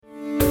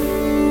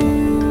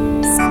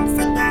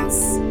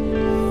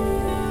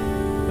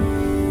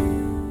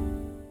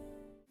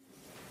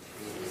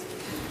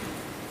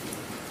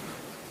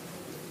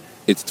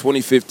It's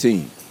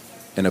 2015,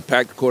 and a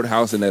packed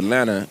courthouse in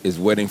Atlanta is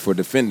waiting for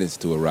defendants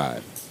to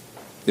arrive.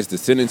 It's the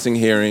sentencing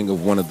hearing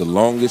of one of the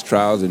longest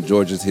trials in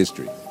Georgia's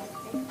history.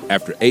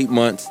 After 8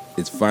 months,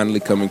 it's finally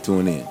coming to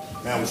an end.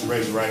 Now, Mr.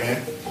 raise your right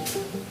hand.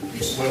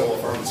 You swear or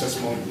affirm the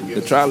testimony.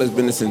 The trial has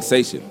been a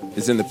sensation.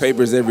 It's in the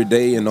papers every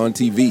day and on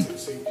TV.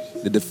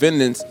 The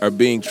defendants are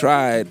being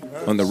tried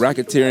on the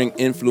Racketeering,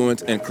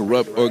 Influence, and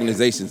Corrupt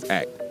Organizations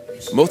Act.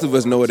 Most of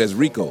us know it as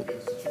RICO.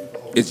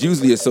 It's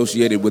usually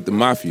associated with the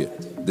Mafia,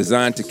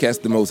 designed to catch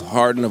the most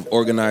hardened of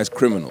organized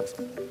criminals.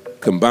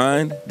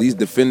 Combined, these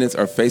defendants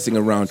are facing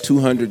around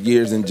 200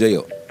 years in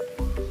jail.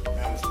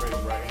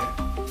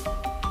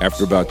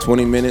 After about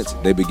 20 minutes,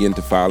 they begin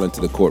to file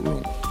into the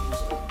courtroom.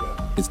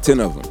 It's 10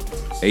 of them,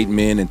 8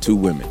 men and 2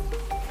 women.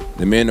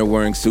 The men are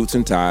wearing suits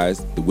and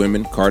ties, the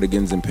women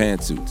cardigans and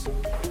pantsuits.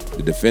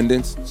 The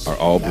defendants are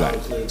all black.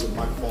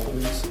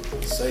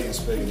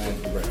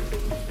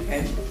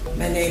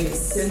 My name is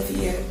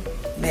Cynthia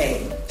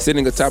May.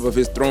 Sitting atop of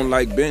his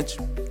throne-like bench,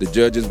 the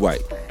judge is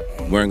white,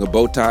 wearing a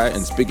bow tie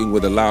and speaking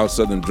with a loud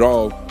southern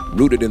drawl,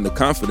 rooted in the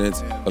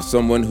confidence of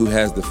someone who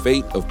has the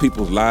fate of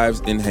people's lives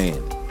in hand.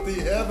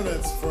 The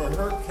evidence for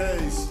her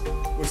case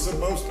was the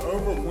most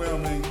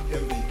overwhelming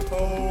in the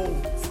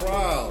whole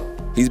trial.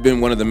 He's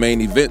been one of the main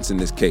events in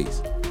this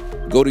case.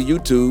 Go to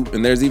YouTube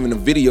and there's even a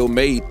video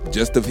made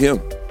just of him.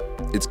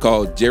 It's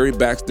called Jerry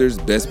Baxter's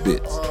Best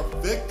Bits. There are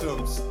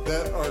victims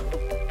that are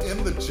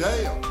in the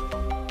jail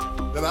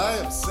that I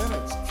have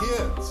sentenced,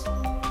 kids.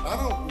 I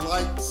don't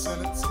like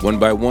sentencing. One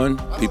by one,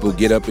 people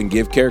get up and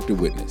give character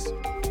witness.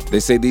 They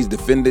say these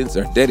defendants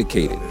are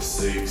dedicated. It's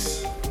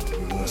 6.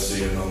 We won't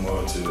see it no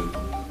more till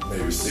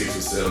maybe 6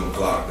 or 7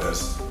 o'clock.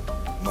 That's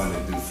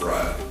Monday through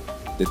Friday.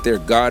 That they're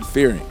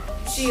God-fearing.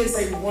 She is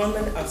a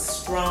woman of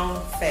strong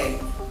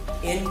faith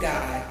in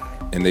God.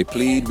 And they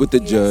plead with the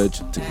judge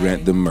to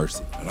grant them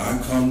mercy. And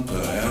I come to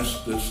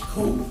ask this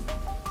court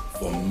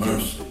for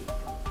mercy.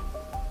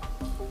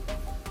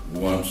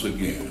 Once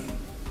again,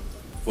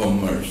 for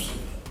mercy.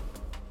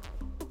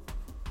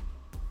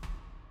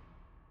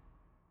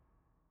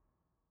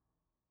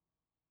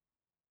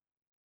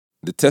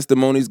 The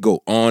testimonies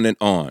go on and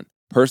on,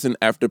 person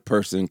after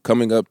person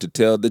coming up to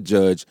tell the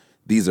judge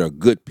these are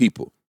good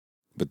people.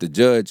 But the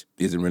judge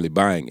isn't really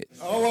buying it.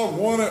 All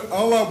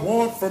I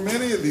want from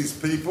any of these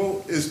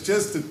people is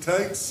just to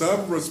take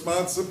some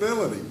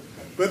responsibility.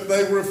 But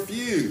they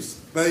refuse.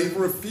 They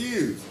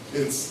refuse.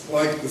 It's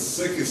like the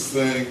sickest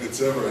thing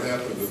that's ever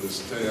happened to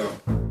this town.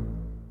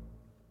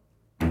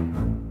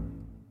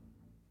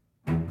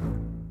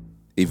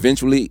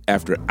 Eventually,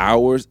 after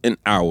hours and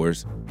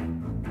hours,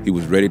 he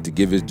was ready to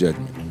give his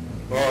judgment.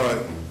 All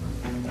right.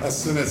 I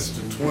sentenced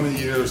to 20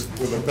 years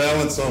with a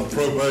balance on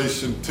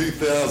probation,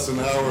 2,000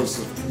 hours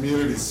of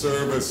community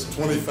service,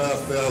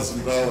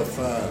 $25,000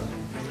 fine.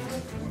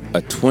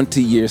 A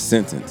 20-year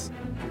sentence.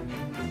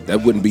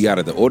 That wouldn't be out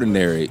of the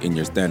ordinary in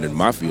your standard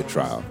Mafia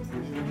trial.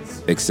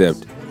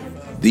 Except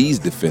these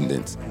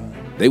defendants,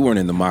 they weren't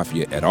in the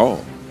Mafia at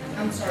all.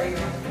 I'm sorry, Your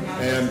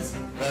Honor. And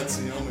that's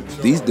the only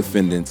charge. These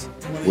defendants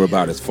were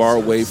about as far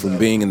away from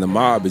being in the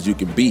mob as you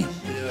can be.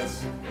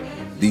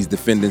 These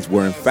defendants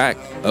were, in fact,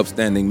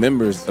 upstanding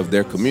members of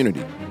their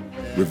community,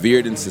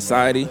 revered in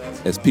society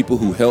as people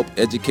who help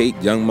educate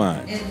young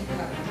minds.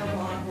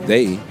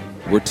 They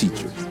were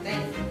teachers.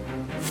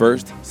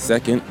 1st,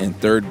 2nd, and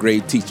 3rd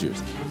grade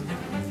teachers.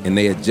 And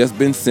they had just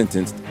been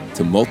sentenced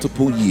to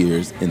multiple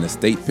years in the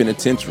state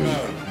penitentiary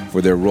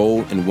for their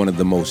role in one of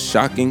the most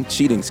shocking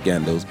cheating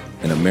scandals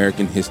in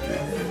American history.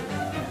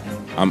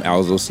 I'm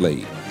Alzo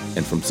Slade,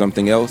 and from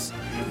Something Else,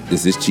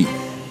 this is Cheat.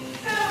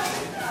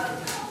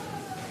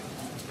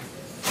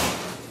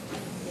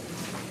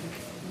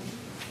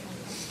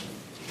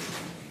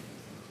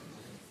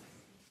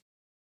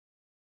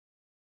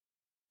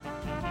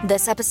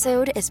 This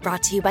episode is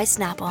brought to you by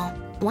Snapple.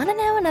 Want to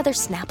know another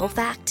Snapple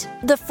fact?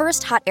 The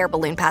first hot air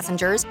balloon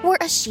passengers were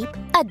a sheep,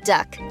 a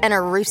duck, and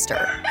a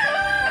rooster.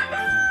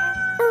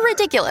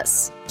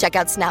 Ridiculous. Check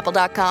out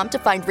Snapple.com to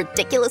find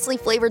ridiculously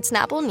flavored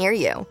Snapple near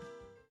you.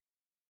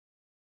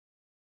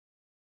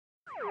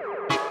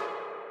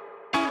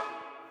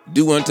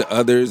 Do unto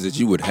others as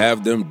you would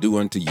have them do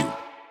unto you.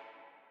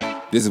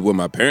 This is what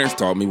my parents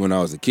taught me when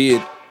I was a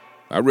kid.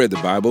 I read the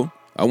Bible.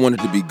 I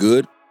wanted to be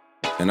good.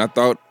 And I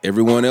thought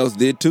everyone else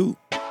did too.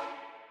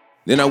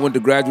 Then I went to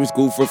graduate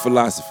school for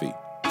philosophy.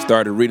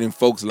 Started reading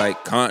folks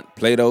like Kant,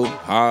 Plato,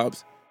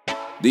 Hobbes.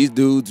 These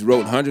dudes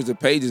wrote hundreds of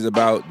pages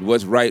about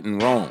what's right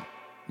and wrong,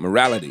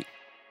 morality.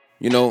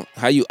 You know,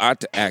 how you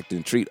ought to act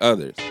and treat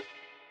others.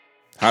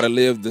 How to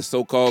live the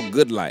so-called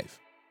good life.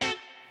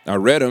 I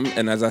read them,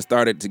 and as I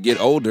started to get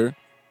older,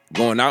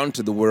 going out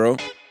into the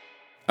world,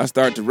 I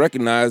started to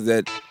recognize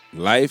that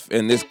life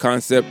and this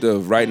concept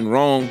of right and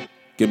wrong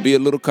can be a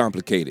little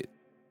complicated.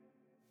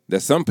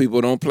 That some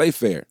people don't play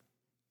fair.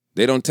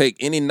 They don't take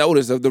any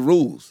notice of the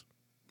rules.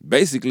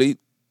 Basically,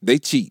 they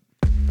cheat.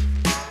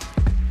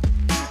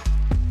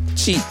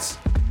 Cheats.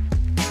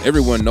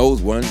 Everyone knows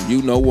one.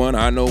 You know one.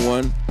 I know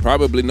one.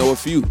 Probably know a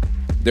few.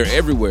 They're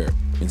everywhere,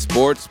 in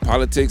sports,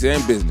 politics,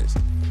 and business.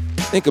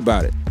 Think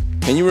about it.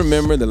 Can you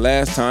remember the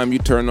last time you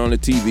turned on the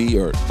TV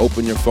or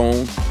opened your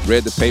phone,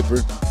 read the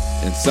paper,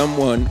 and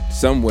someone,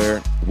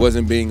 somewhere,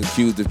 wasn't being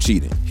accused of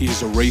cheating? He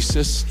is a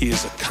racist, he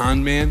is a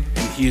con man,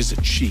 and he is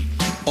a cheat.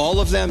 All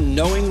of them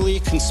knowingly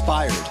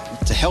conspired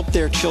to help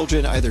their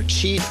children either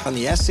cheat on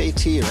the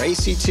SAT or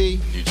ACT.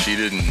 You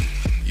cheated and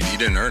you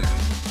didn't earn it.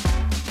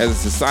 As a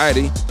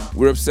society,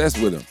 we're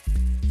obsessed with them.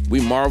 We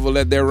marvel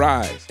at their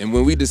rise, and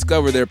when we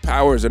discover their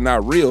powers are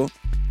not real,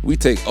 we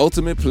take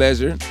ultimate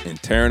pleasure in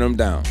tearing them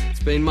down.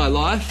 It's been my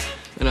life,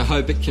 and I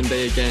hope it can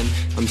be again.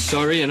 I'm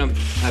sorry, and I'm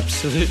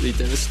absolutely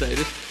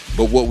devastated.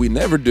 But what we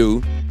never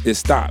do is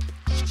stop.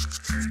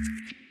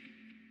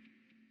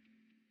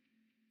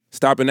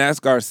 Stop and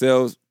ask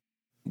ourselves,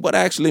 what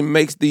actually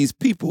makes these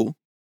people,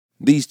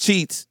 these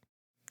cheats,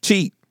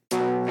 cheat?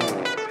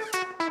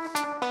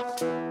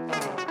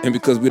 And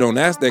because we don't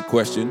ask that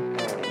question,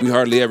 we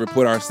hardly ever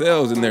put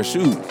ourselves in their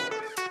shoes.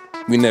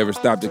 We never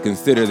stop to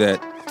consider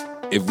that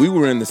if we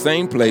were in the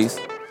same place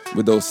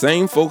with those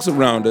same folks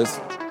around us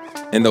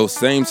and those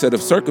same set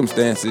of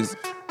circumstances,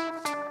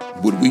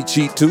 would we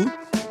cheat too?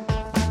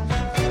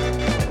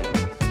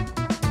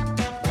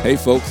 Hey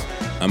folks,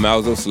 I'm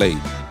Alzo Slade.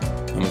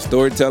 I'm a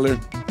storyteller,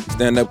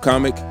 stand-up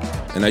comic,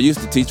 and I used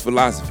to teach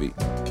philosophy.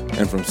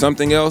 And from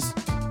something else,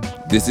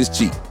 this is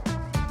Cheat,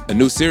 a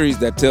new series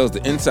that tells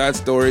the inside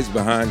stories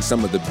behind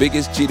some of the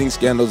biggest cheating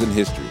scandals in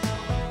history.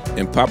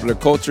 In popular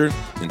culture,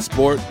 in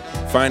sport,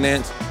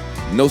 finance,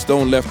 no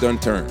stone left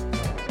unturned.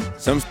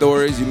 Some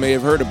stories you may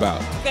have heard about.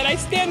 That I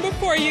stand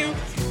before you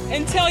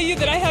and tell you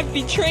that I have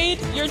betrayed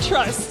your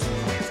trust.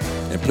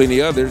 And plenty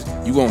others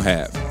you won't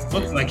have.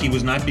 Looked like he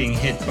was not being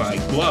hit by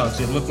gloves.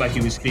 It looked like he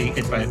was being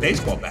hit by a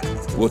baseball bat.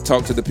 We'll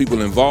talk to the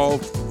people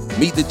involved,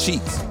 meet the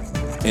cheats,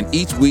 and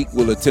each week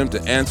we'll attempt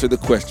to answer the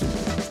question,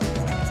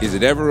 is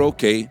it ever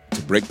okay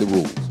to break the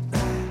rules?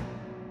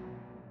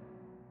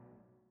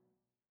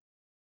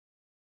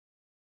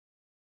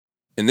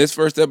 In this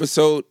first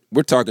episode,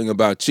 we're talking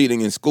about cheating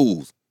in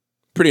schools.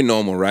 Pretty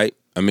normal, right?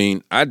 I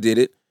mean, I did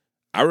it.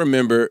 I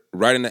remember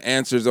writing the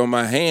answers on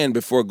my hand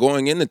before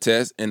going in the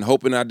test and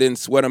hoping I didn't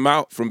sweat them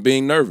out from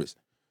being nervous.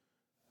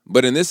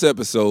 But in this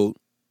episode,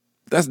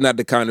 that's not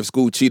the kind of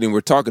school cheating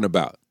we're talking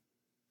about.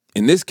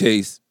 In this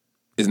case,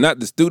 it's not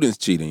the students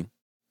cheating,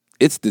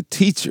 it's the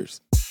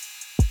teachers.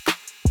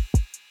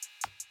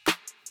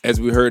 As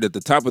we heard at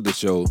the top of the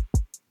show,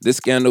 this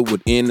scandal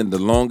would end in the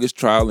longest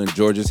trial in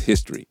Georgia's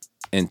history,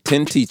 and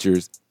 10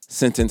 teachers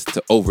sentenced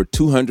to over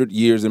 200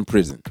 years in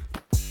prison.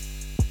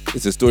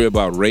 It's a story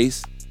about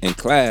race and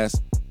class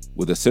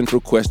with a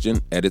central question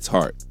at its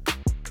heart.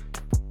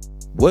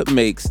 What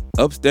makes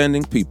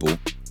upstanding people,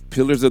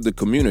 pillars of the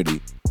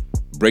community,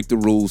 break the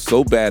rules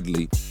so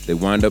badly they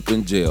wind up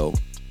in jail,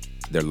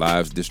 their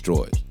lives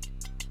destroyed?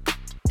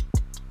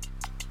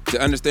 To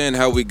understand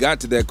how we got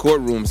to that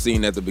courtroom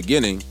scene at the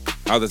beginning,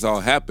 how this all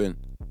happened,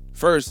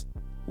 first,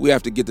 we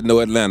have to get to know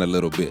Atlanta a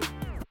little bit.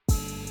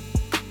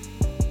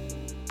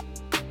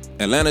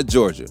 Atlanta,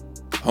 Georgia,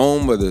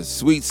 home of the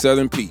sweet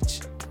Southern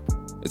peach.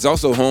 It's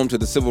also home to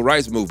the Civil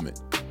Rights Movement,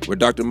 where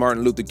Dr.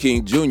 Martin Luther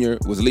King Jr.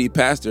 was lead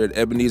pastor at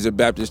Ebenezer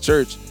Baptist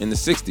Church in the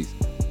 60s.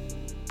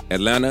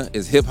 Atlanta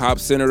is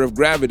hip-hop's center of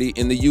gravity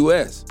in the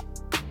U.S.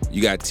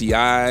 You got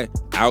T.I.,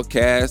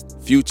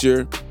 Outkast,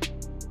 Future.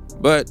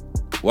 But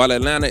while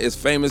Atlanta is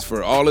famous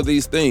for all of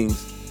these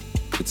things,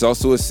 it's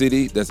also a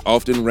city that's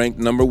often ranked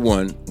number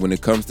one when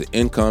it comes to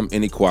income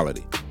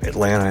inequality.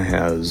 Atlanta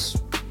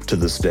has, to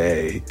this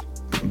day,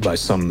 by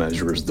some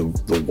measures,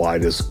 the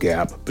widest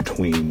gap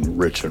between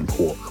rich and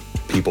poor.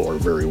 People are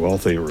very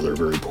wealthy or they're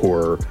very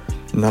poor,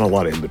 not a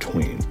lot in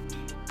between.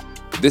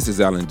 This is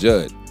Alan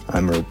Judd.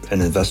 I'm an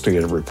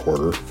investigative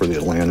reporter for the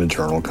Atlanta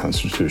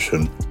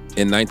Journal-Constitution.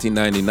 In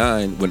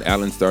 1999, when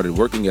Alan started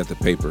working at the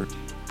paper,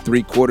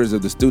 3/4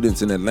 of the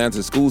students in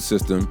Atlanta's school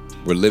system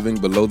were living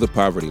below the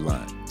poverty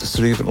line. The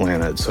city of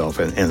Atlanta itself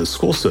and the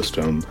school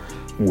system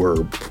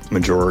were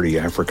majority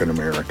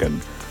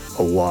African-American.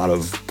 A lot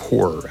of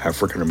poor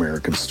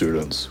African-American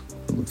students,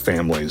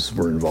 families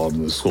were involved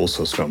in the school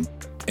system.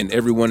 And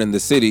everyone in the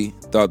city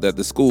thought that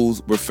the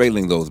schools were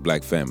failing those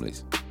black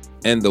families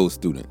and those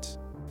students.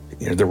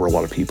 You know, there were a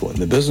lot of people in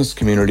the business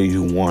community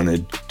who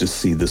wanted to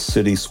see the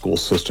city school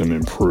system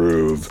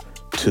improve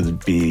to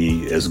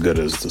be as good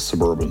as the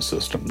suburban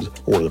systems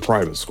or the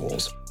private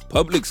schools.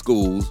 Public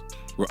schools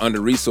were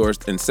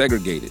under-resourced and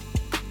segregated.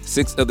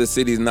 6 of the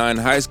city's 9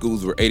 high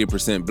schools were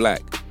 80%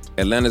 black.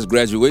 Atlanta's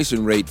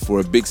graduation rate for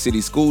a big city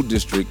school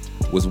district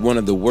was one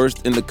of the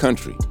worst in the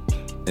country.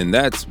 And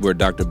that's where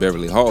Dr.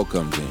 Beverly Hall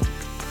comes in.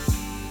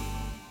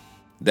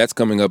 That's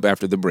coming up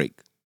after the break.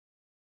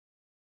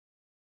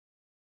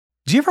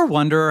 Do you ever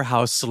wonder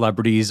how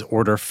celebrities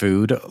order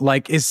food?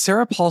 Like, is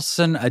Sarah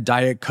Paulson a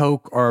Diet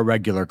Coke or a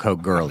regular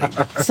Coke girlie?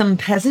 Some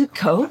peasant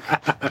Coke?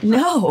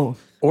 No.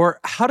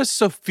 Or how does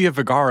Sofia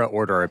Vergara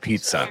order a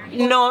pizza?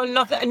 No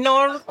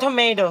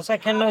tomatoes. I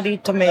cannot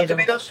eat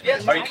tomatoes.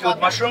 Yes. Are you cool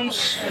with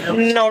mushrooms?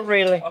 Not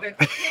really. Okay.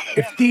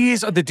 If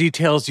these are the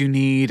details you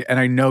need, and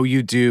I know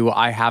you do,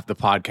 I have the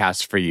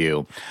podcast for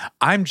you.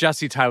 I'm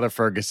Jesse Tyler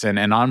Ferguson,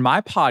 and on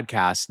my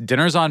podcast,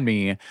 Dinners on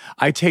Me,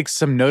 I take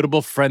some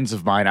notable friends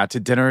of mine out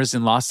to dinners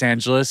in Los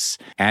Angeles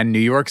and New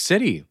York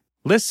City.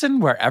 Listen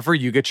wherever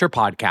you get your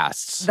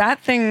podcasts. That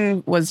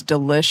thing was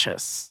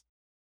delicious.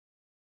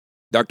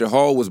 Dr.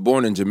 Hall was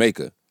born in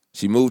Jamaica.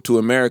 She moved to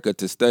America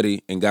to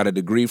study and got a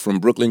degree from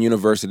Brooklyn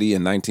University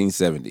in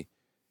 1970.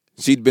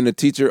 She'd been a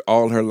teacher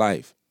all her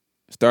life,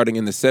 starting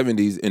in the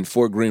 70s in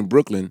Fort Greene,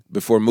 Brooklyn,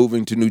 before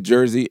moving to New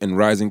Jersey and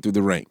rising through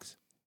the ranks.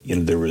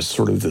 There was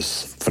sort of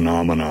this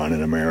phenomenon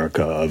in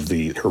America of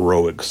the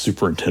heroic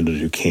superintendent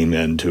who came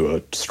into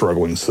a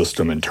struggling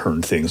system and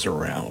turned things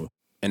around.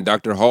 And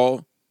Dr.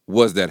 Hall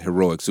was that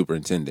heroic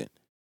superintendent.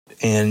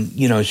 And,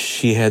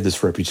 she had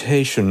this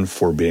reputation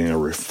for being a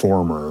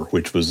reformer,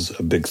 which was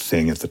a big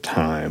thing at the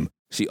time.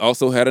 She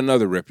also had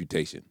another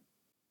reputation,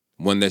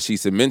 one that she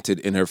cemented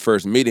in her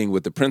first meeting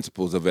with the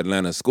principals of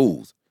Atlanta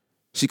schools.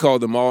 She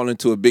called them all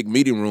into a big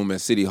meeting room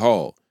at City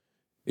Hall.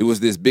 It was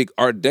this big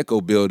Art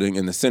Deco building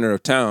in the center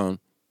of town,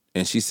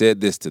 and she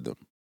said this to them.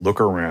 Look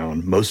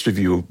around. Most of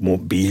you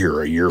won't be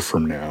here a year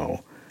from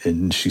now.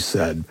 And she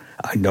said,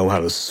 I know how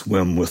to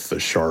swim with the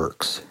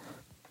sharks.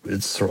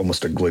 It's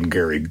almost a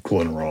Glengarry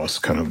Glen Ross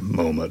kind of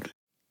moment.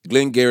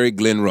 Glengarry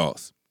Glen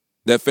Ross,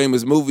 that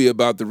famous movie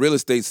about the real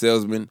estate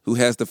salesman who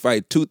has to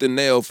fight tooth and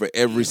nail for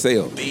every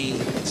sale. B,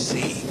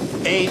 C.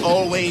 A,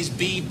 always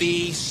B,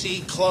 B,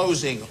 C,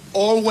 closing.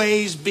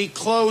 Always be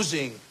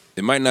closing.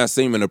 It might not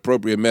seem an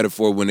appropriate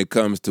metaphor when it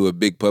comes to a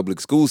big public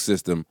school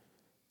system,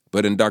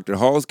 but in Dr.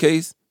 Hall's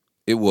case,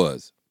 it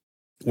was.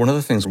 One of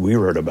the things we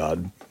wrote about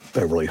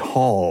Beverly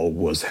Hall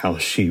was how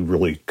she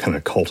really kind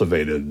of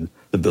cultivated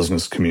the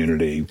business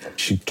community.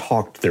 She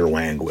talked their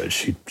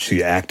language.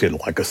 She acted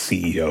like a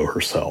CEO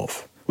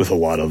herself with a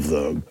lot of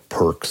the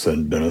perks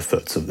and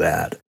benefits of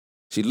that.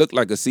 She looked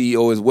like a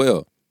CEO as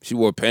well. She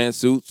wore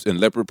pantsuits and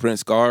leopard print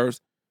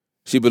scarves.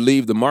 She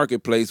believed the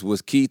marketplace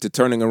was key to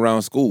turning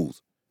around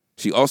schools.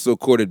 She also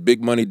courted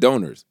big money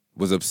donors,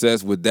 was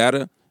obsessed with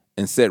data,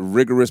 and set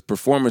rigorous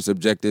performance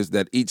objectives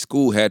that each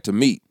school had to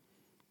meet,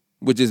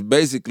 which is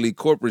basically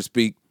corporate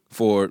speak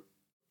for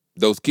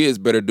those kids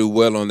better do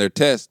well on their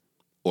test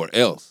or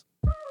else.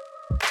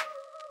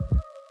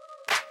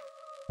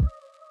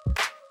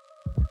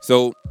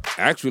 So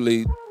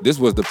actually, this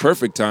was the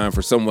perfect time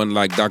for someone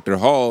like Dr.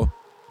 Hall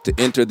to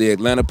enter the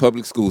Atlanta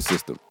public school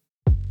system.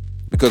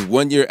 Because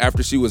 1 year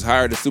after she was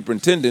hired as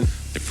superintendent,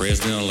 the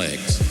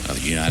President-elect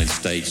of the United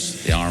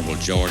States, the Honorable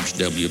George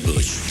W.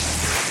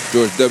 Bush.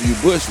 George W.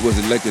 Bush was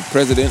elected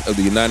President of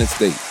the United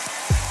States.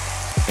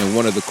 And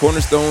one of the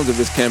cornerstones of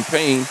his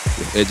campaign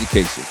was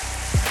education.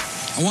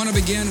 I want to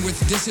begin with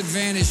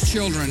disadvantaged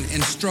children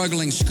in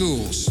struggling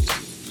schools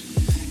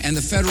and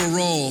the federal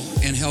role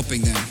in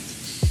helping them.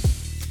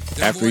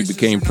 After he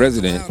became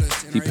president,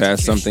 he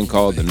passed something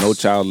called the No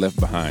Child Left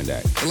Behind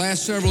Act. The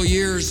last several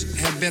years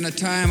have been a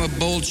time of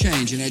bold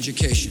change in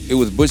education. It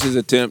was Bush's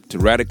attempt to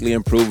radically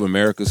improve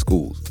America's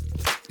schools.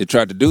 It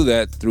tried to do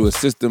that through a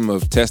system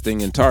of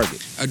testing and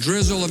target. A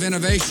drizzle of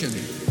innovation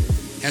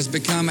has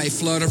become a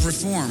flood of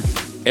reform.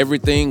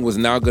 Everything was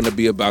now going to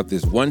be about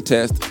this one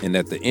test, and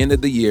at the end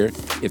of the year,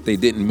 if they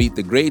didn't meet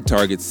the grade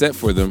target set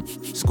for them,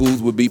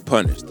 schools would be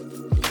punished.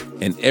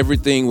 And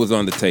everything was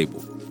on the table,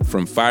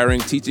 from firing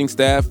teaching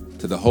staff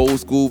to the whole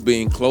school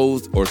being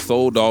closed or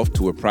sold off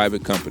to a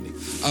private company.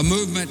 A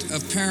movement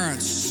of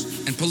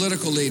parents and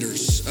political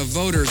leaders, of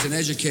voters and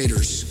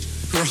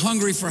educators who are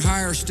hungry for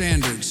higher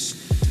standards,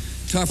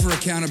 tougher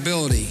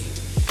accountability,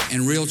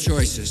 and real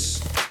choices.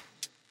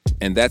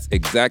 And that's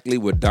exactly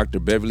what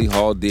Dr. Beverly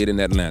Hall did in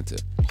Atlanta.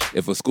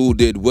 If a school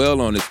did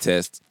well on its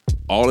tests,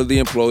 all of the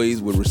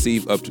employees would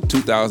receive up to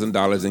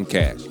 $2,000 in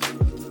cash.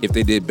 If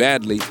they did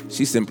badly,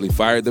 she simply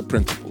fired the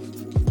principal.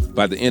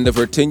 By the end of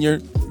her tenure,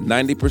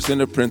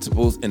 90% of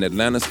principals in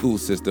Atlanta school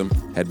system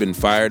had been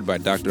fired by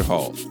Dr.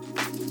 Hall.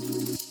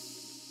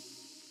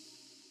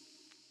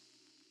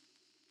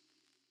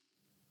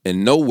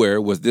 And nowhere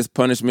was this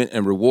punishment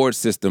and reward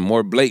system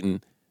more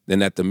blatant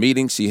than at the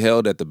meeting she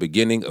held at the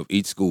beginning of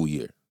each school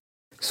year.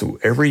 So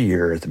every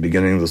year at the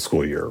beginning of the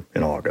school year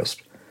in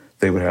August,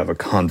 they would have a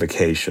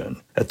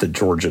convocation at the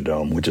Georgia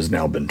Dome, which has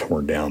now been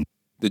torn down.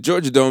 The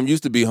Georgia Dome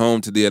used to be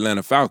home to the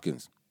Atlanta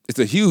Falcons. It's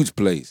a huge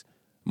place,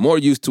 more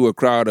used to a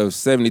crowd of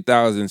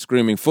 70,000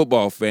 screaming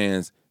football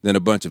fans than a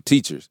bunch of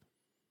teachers.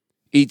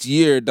 Each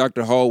year,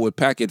 Dr. Hall would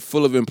pack it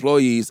full of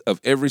employees of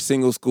every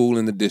single school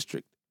in the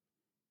district.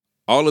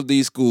 All of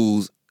these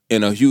schools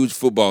in a huge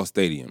football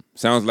stadium.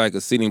 Sounds like a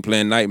seating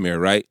plan nightmare,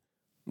 right?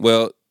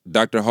 Well,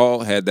 Dr.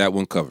 Hall had that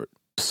one covered.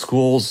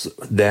 Schools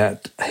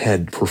that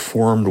had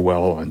performed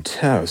well on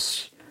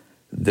tests,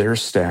 their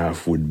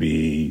staff would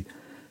be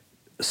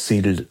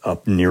seated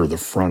up near the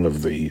front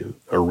of the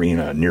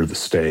arena, near the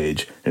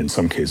stage, in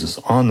some cases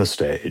on the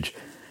stage,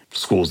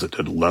 Schools that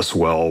did less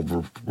well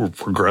were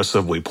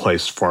progressively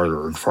placed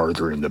farther and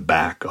farther in the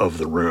back of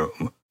the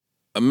room.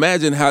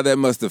 Imagine how that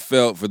must have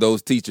felt for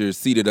those teachers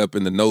seated up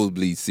in the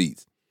nosebleed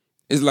seats.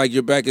 It's like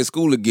you're back at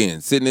school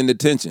again, sitting in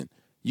detention.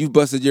 You've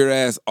busted your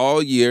ass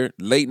all year,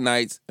 late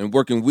nights, and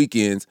working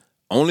weekends,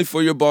 only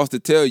for your boss to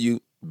tell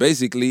you,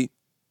 basically,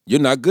 you're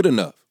not good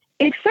enough.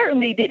 It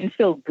certainly didn't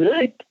feel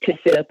good to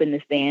sit up in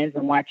the stands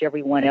and watch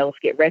everyone else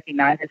get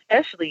recognized,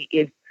 especially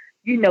if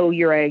you know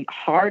you're a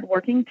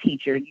hardworking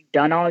teacher. You've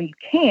done all you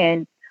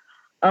can,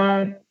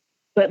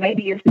 but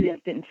maybe your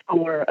students didn't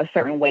score a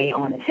certain way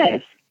on a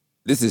test.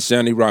 This is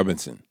Shani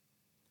Robinson,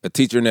 a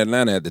teacher in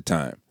Atlanta at the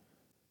time.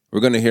 We're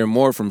going to hear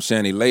more from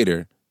Shani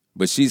later,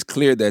 but she's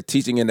clear that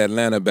teaching in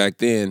Atlanta back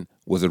then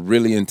was a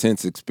really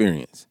intense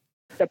experience.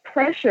 The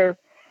pressure,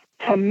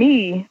 to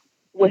me,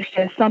 was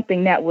just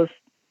something that was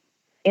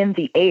in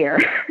the air.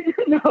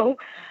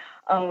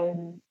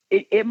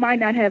 It might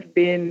not have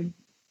been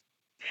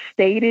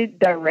stated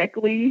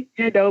directly,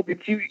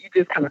 but you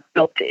just kind of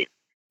felt it.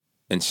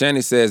 And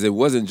Shani says it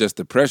wasn't just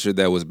the pressure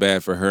that was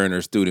bad for her and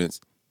her students.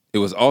 It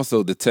was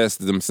also the tests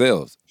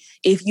themselves.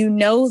 If you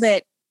know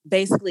that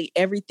basically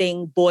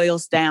everything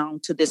boils down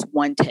to this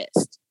one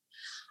test,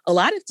 a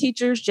lot of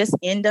teachers just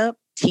end up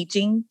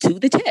teaching to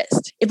the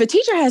test. If a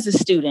teacher has a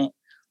student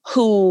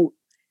who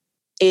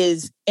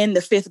is in the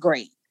 5th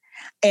grade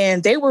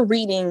and they were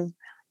reading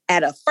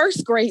at a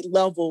 1st grade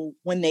level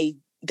when they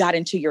got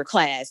into your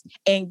class,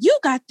 and you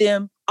got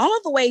them all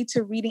the way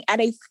to reading at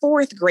a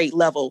 4th grade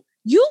level,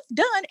 you've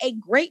done a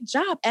great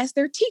job as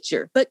their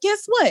teacher. But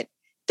guess what?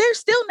 They're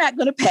still not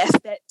going to pass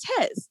that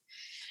test.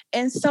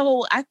 And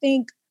so I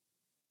think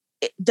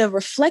the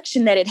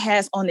reflection that it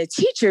has on the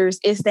teachers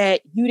is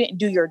that you didn't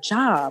do your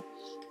job,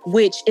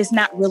 which is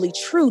not really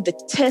true. The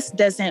test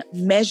doesn't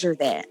measure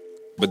that.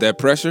 But that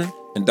pressure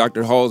and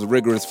Dr. Hall's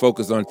rigorous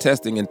focus on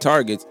testing and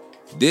targets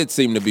did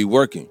seem to be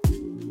working.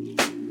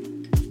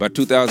 By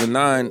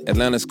 2009,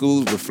 Atlanta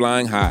schools were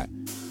flying high.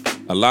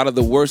 A lot of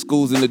the worst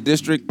schools in the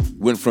district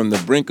went from the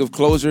brink of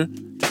closure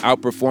to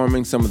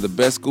outperforming some of the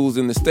best schools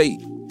in the state.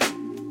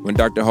 When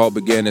Dr. Hall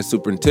began as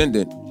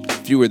superintendent,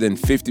 fewer than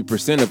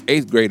 50% of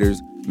 8th graders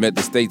met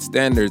the state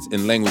standards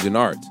in language and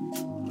arts.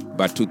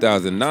 By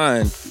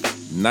 2009,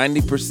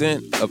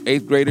 90% of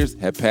 8th graders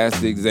had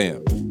passed the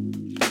exam.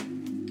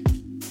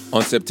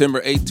 On September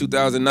 8,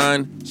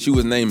 2009, she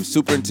was named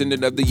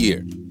Superintendent of the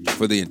Year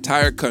for the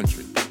entire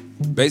country.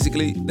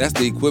 Basically, that's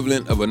the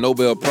equivalent of a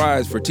Nobel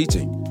Prize for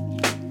teaching.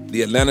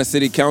 The Atlanta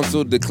City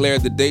Council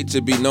declared the date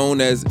should be known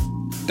as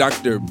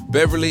Dr.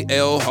 Beverly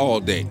L. Hall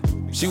Day.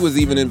 She was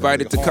even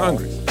invited to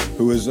Congress.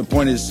 Who was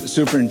appointed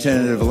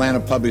superintendent of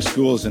Atlanta Public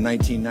Schools in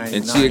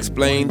 1999. And she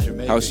explained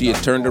how she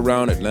had turned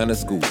around Atlanta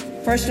schools.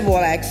 First of all,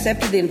 I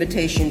accepted the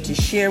invitation to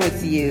share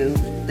with you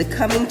the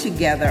coming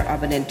together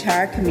of an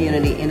entire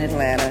community in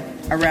Atlanta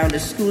around a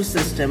school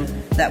system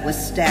that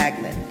was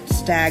stagnant,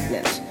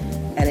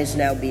 and is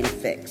now being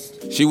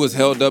fixed. She was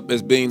held up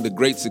as being the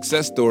great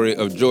success story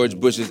of George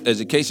Bush's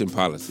education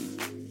policy.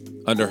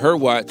 Under her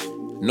watch,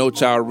 no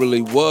child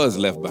really was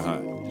left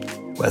behind.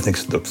 I think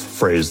the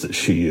phrase that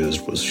she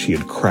used was she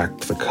had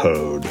cracked the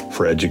code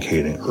for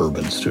educating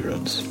urban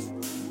students.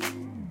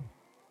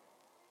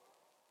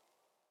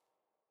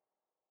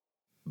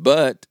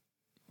 But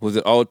was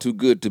it all too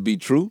good to be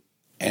true?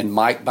 And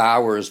Mike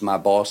Bowers, my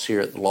boss here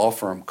at the law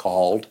firm,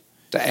 called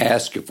to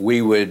ask if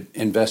we would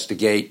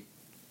investigate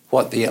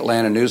what the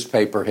Atlanta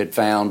newspaper had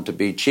found to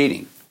be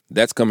cheating.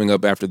 That's coming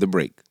up after the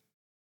break.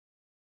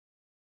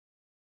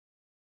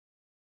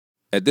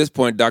 At this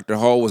point, Dr.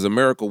 Hall was a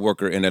miracle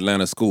worker in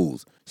Atlanta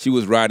schools. She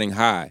was riding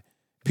high.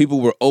 People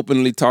were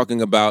openly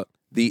talking about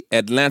the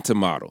Atlanta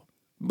model,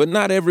 but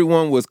not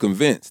everyone was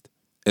convinced,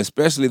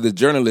 especially the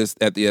journalists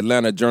at the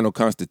Atlanta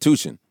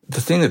Journal-Constitution.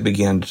 The thing that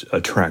began to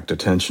attract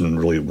attention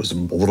really was a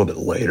little bit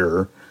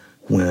later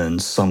when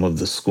some of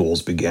the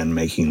schools began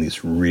making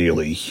these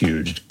really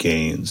huge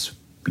gains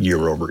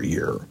year over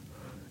year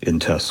in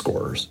test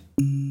scores.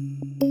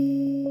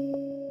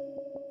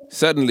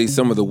 Suddenly,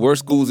 some of the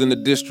worst schools in the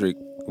district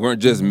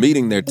weren't just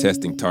meeting their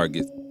testing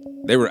targets,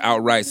 they were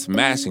outright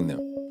smashing them.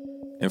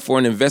 And for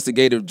an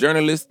investigative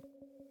journalist,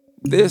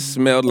 this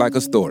smelled like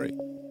a story.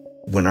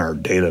 When our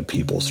data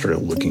people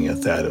started looking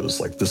at that, it was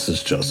like, this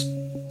is just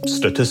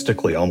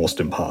statistically almost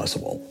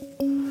impossible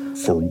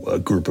for a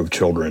group of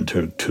children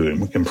to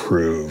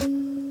improve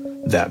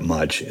that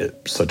much in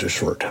such a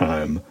short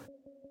time.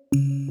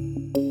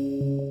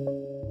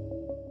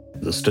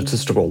 The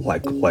statistical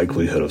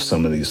likelihood of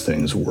some of these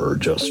things were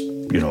just,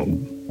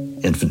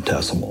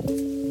 infinitesimal.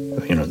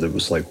 There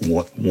was like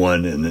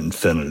one in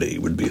infinity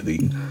would be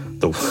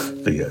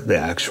the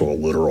actual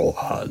literal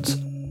odds.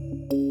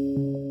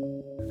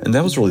 And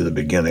that was really the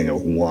beginning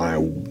of why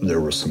there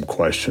were some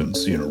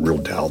questions, real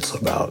doubts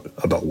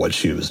about what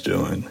she was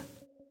doing.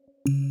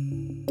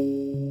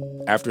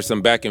 After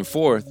some back and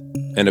forth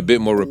and a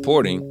bit more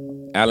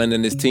reporting, Allen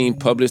and his team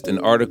published an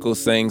article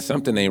saying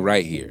something ain't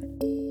right here.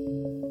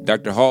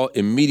 Dr. Hall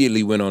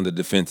immediately went on the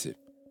defensive.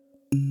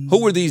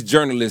 Who were these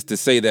journalists to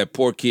say that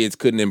poor kids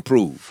couldn't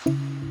improve?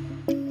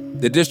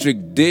 The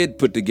district did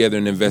put together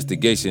an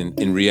investigation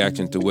in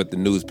reaction to what the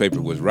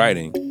newspaper was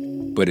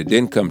writing, but it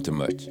didn't come to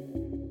much.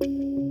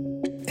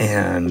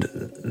 And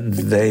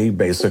they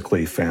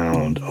basically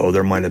found,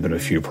 there might have been a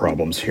few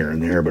problems here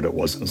and there, but it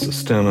wasn't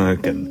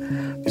systemic,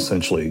 and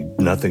essentially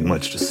nothing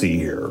much to see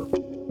here.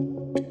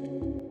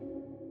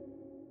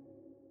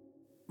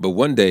 But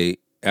one day,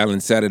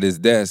 Allen sat at his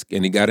desk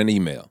and he got an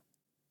email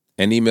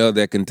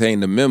that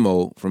contained a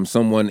memo from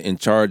someone in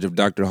charge of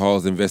Dr.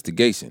 Hall's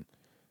investigation.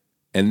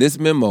 And this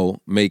memo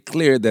made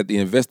clear that the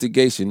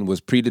investigation was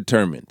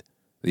predetermined.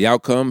 The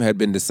outcome had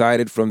been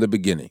decided from the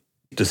beginning.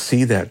 To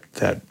see that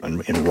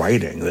in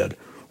writing, that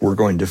we're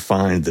going to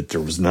find that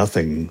there was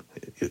nothing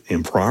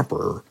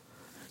improper,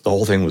 the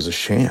whole thing was a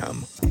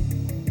sham.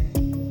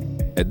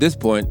 At this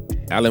point,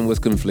 Allen was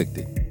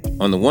conflicted.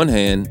 On the one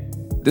hand,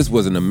 this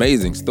was an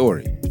amazing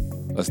story,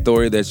 a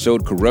story that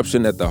showed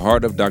corruption at the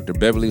heart of Dr.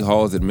 Beverly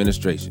Hall's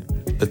administration.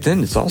 But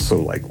then it's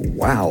also like,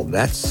 wow,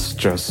 that's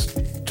just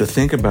to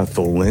think about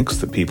the lengths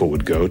that people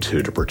would go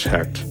to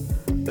protect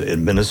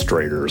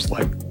administrators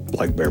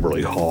like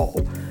Beverly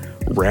Hall,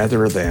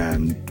 rather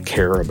than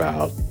care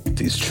about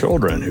these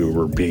children who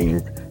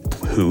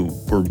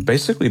were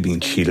basically being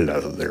cheated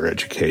out of their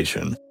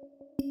education.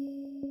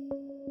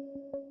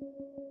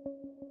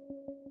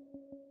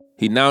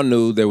 He now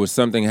knew there was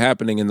something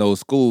happening in those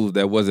schools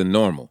that wasn't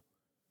normal,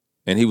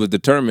 and he was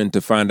determined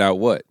to find out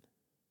what.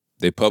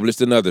 They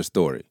published another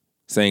story,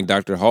 saying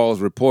Dr. Hall's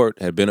report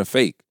had been a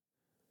fake.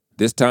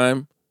 This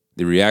time,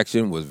 the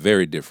reaction was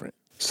very different.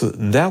 So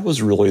that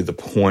was really the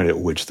point at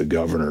which the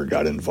governor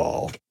got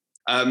involved.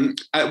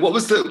 What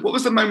was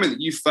the moment that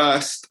you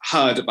first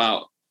heard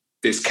about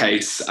this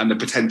case and the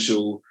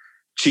potential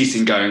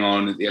cheating going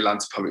on in the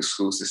Atlanta public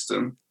school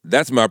system?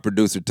 That's my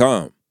producer,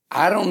 Tom.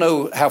 I don't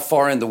know how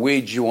far in the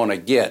weeds you want to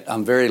get.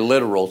 I'm very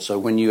literal, so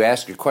when you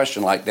ask a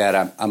question like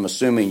that, I'm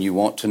assuming you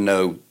want to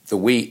know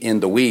in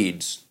the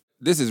weeds.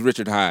 This is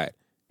Richard Hyde.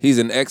 He's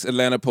an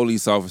ex-Atlanta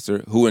police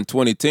officer who in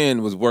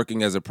 2010 was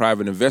working as a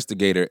private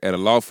investigator at a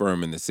law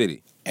firm in the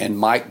city. And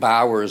Mike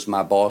Bowers,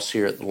 my boss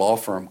here at the law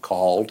firm,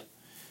 called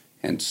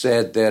and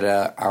said that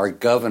our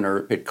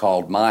governor had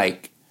called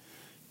Mike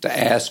to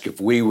ask if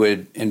we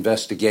would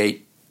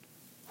investigate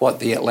what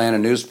the Atlanta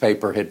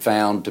newspaper had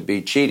found to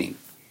be cheating.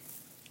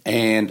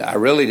 And I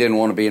really didn't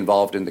want to be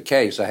involved in the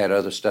case. I had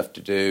other stuff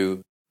to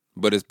do.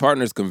 But his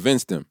partners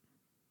convinced him.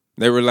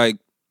 They were like,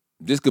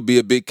 this could be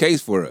a big case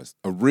for us,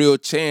 a real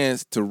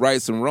chance to right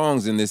some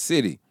wrongs in this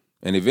city.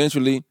 And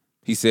eventually,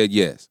 he said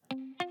yes.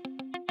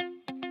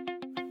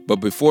 But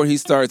before he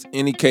starts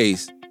any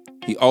case,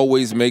 he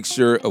always makes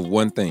sure of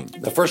one thing.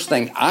 The first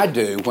thing I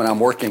do when I'm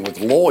working with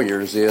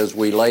lawyers is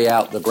we lay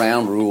out the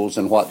ground rules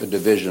and what the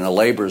division of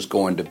labor is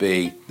going to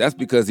be. That's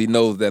because he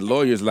knows that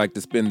lawyers like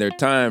to spend their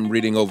time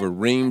reading over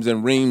reams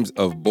and reams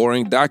of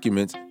boring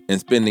documents and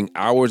spending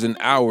hours and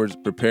hours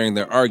preparing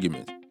their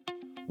arguments.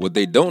 What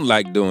they don't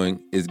like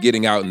doing is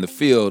getting out in the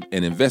field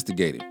and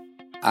investigating.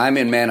 I'm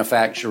in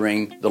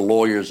manufacturing, the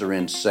lawyers are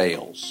in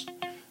sales.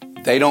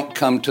 They don't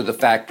come to the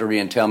factory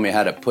and tell me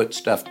how to put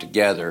stuff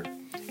together,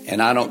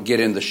 and I don't get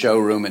in the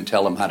showroom and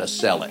tell them how to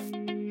sell it.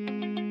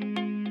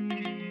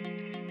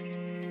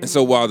 And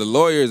so while the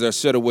lawyers are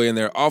shut away in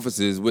their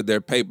offices with their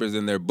papers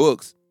and their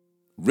books,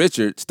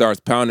 Richard starts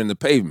pounding the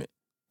pavement.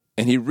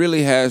 And he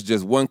really has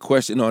just one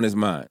question on his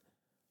mind.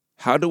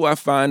 How do I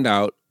find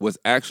out what's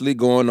actually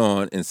going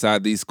on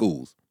inside these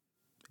schools?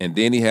 And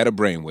then he had a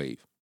brainwave.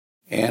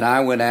 And I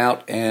went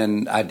out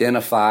and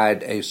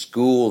identified a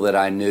school that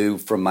I knew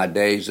from my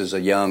days as a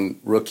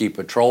young rookie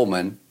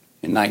patrolman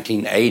in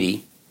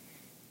 1980,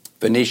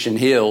 Venetian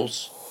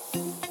Hills.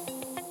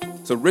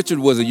 So Richard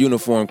was a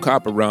uniformed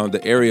cop around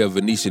the area of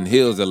Venetian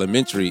Hills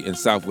Elementary in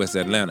southwest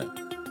Atlanta.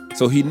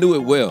 So he knew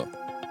it well,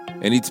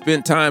 and he'd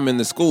spent time in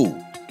the school.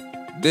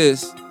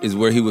 This is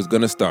where he was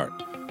going to start.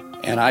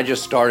 And I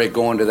just started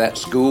going to that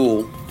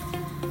school,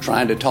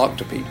 trying to talk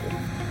to people.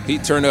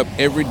 He'd turn up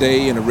every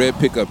day in a red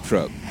pickup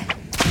truck,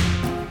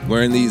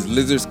 wearing these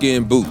lizard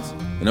skin boots.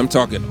 And I'm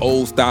talking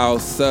old-style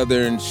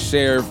Southern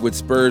sheriff with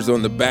spurs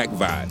on the back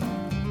vibe.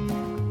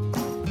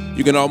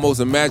 You can almost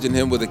imagine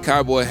him with a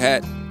cowboy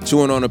hat,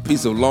 chewing on a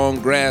piece of long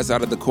grass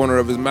out of the corner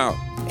of his mouth.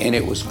 And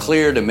it was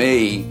clear to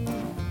me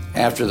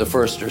after the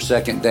first or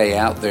second day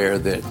out there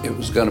that it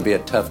was going to be a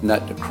tough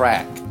nut to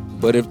crack.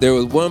 But if there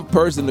was one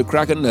person to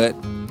crack a nut,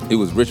 it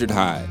was Richard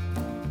Hyde.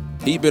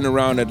 He'd been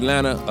around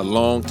Atlanta a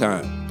long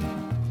time.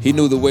 He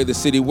knew the way the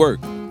city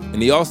worked,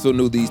 and he also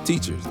knew these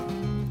teachers.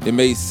 It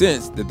made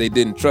sense that they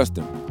didn't trust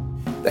him.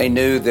 They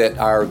knew that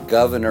our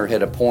governor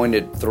had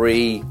appointed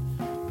 3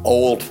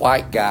 old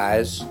white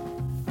guys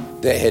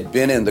that had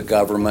been in the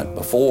government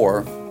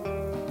before,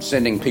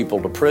 sending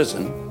people to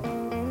prison.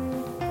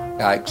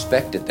 I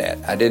expected that.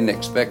 I didn't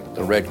expect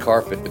the red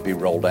carpet to be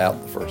rolled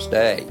out the first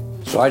day.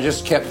 So I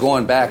just kept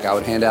going back. I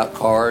would hand out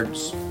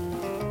cards,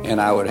 and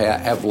I would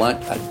have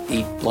lunch. I'd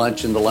eat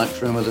lunch in the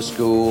lunchroom of the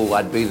school.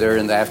 I'd be there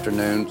in the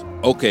afternoons.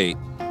 Okay,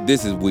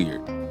 this is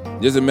weird.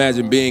 Just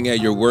imagine being at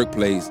your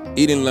workplace,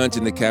 eating lunch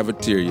in the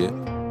cafeteria,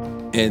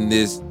 and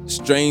this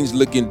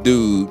strange-looking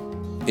dude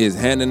is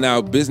handing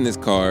out business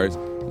cards,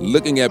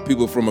 looking at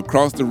people from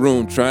across the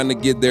room trying to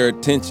get their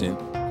attention,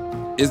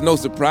 it's no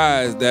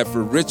surprise that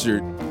for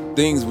Richard,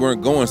 things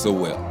weren't going so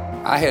well.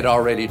 I had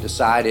already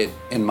decided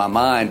in my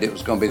mind it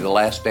was going to be the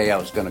last day I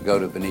was going to go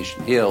to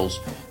Venetian Hills,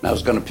 and I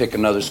was going to pick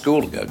another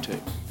school to go to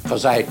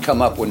because I had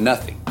come up with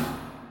nothing.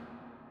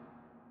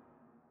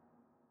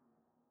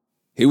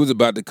 He was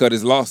about to cut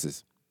his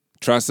losses,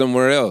 try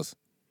somewhere else.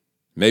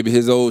 Maybe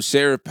his old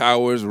sheriff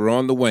powers were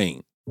on the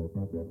wane.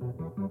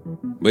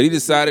 But he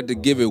decided to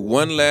give it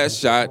one last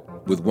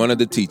shot with one of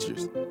the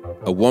teachers,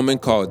 a woman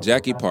called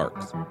Jackie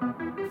Parks.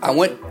 I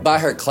went by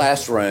her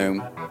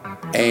classroom,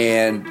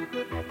 and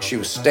she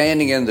was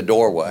standing in the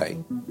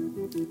doorway,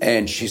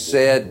 and she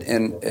said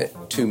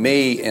to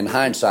me, in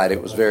hindsight,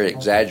 it was very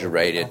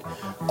exaggerated,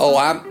 "Oh,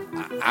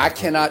 I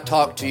cannot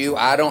talk to you.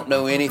 I don't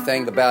know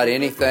anything about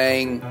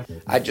anything.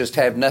 I just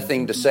have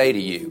nothing to say to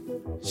you."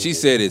 She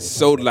said it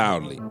so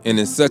loudly and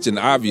in such an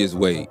obvious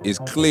way, it's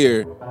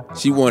clear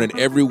she wanted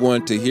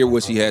everyone to hear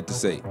what she had to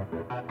say.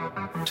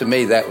 To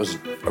me, that was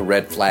a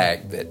red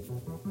flag that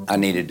I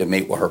needed to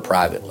meet with her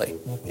privately.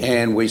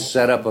 And we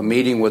set up a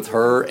meeting with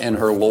her and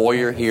her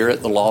lawyer here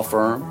at the law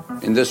firm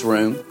in this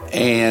room,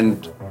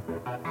 and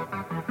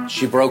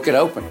she broke it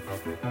open.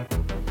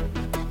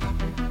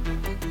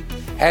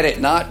 Had it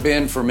not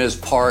been for Ms.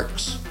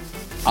 Parks'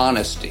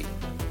 honesty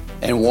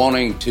and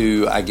wanting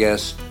to, I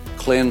guess,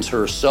 cleanse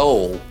her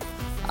soul,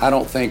 I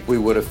don't think we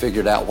would have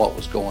figured out what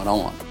was going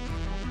on.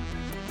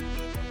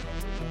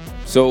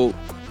 So,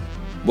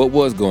 what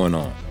was going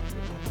on?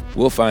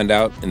 We'll find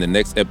out in the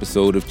next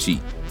episode of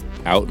Cheat,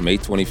 out May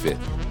 25th.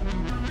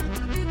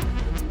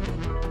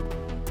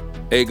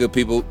 Hey, good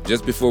people,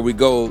 just before we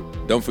go,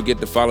 don't forget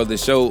to follow the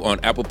show on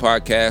Apple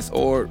Podcasts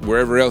or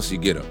wherever else you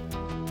get them.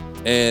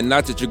 And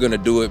not that you're going to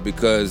do it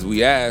because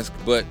we ask,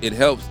 but it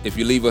helps if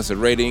you leave us a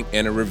rating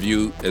and a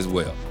review as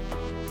well.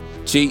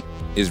 Cheat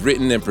is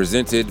written and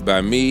presented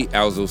by me,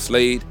 Alzo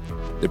Slade.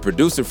 The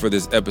producer for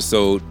this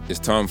episode is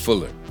Tom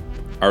Fuller.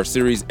 Our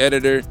series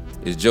editor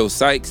is Joe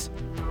Sykes.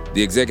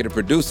 The executive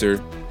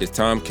producer is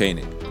Tom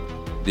Koenig.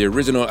 The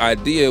original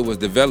idea was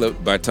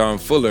developed by Tom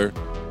Fuller,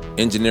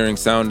 engineering,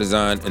 sound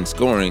design, and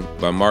scoring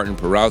by Martin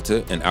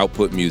Peralta and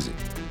Output Music.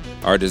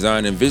 Our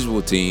design and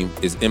visual team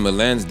is Emma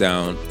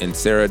Lansdowne and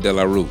Sarah De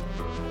La Rue.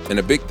 And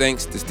a big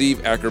thanks to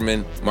Steve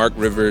Ackerman, Mark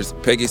Rivers,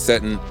 Peggy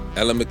Sutton,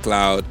 Ella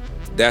McLeod,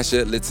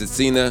 Dasha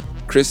Litsitsina,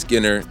 Chris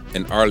Skinner,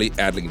 and Arlie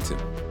Adlington.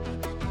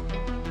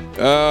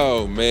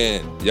 Oh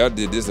man, y'all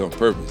did this on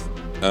purpose.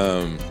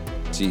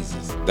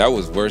 Jesus, that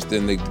was worse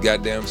than the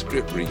goddamn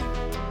script reading.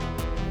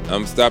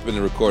 I'm stopping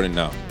the recording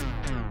now.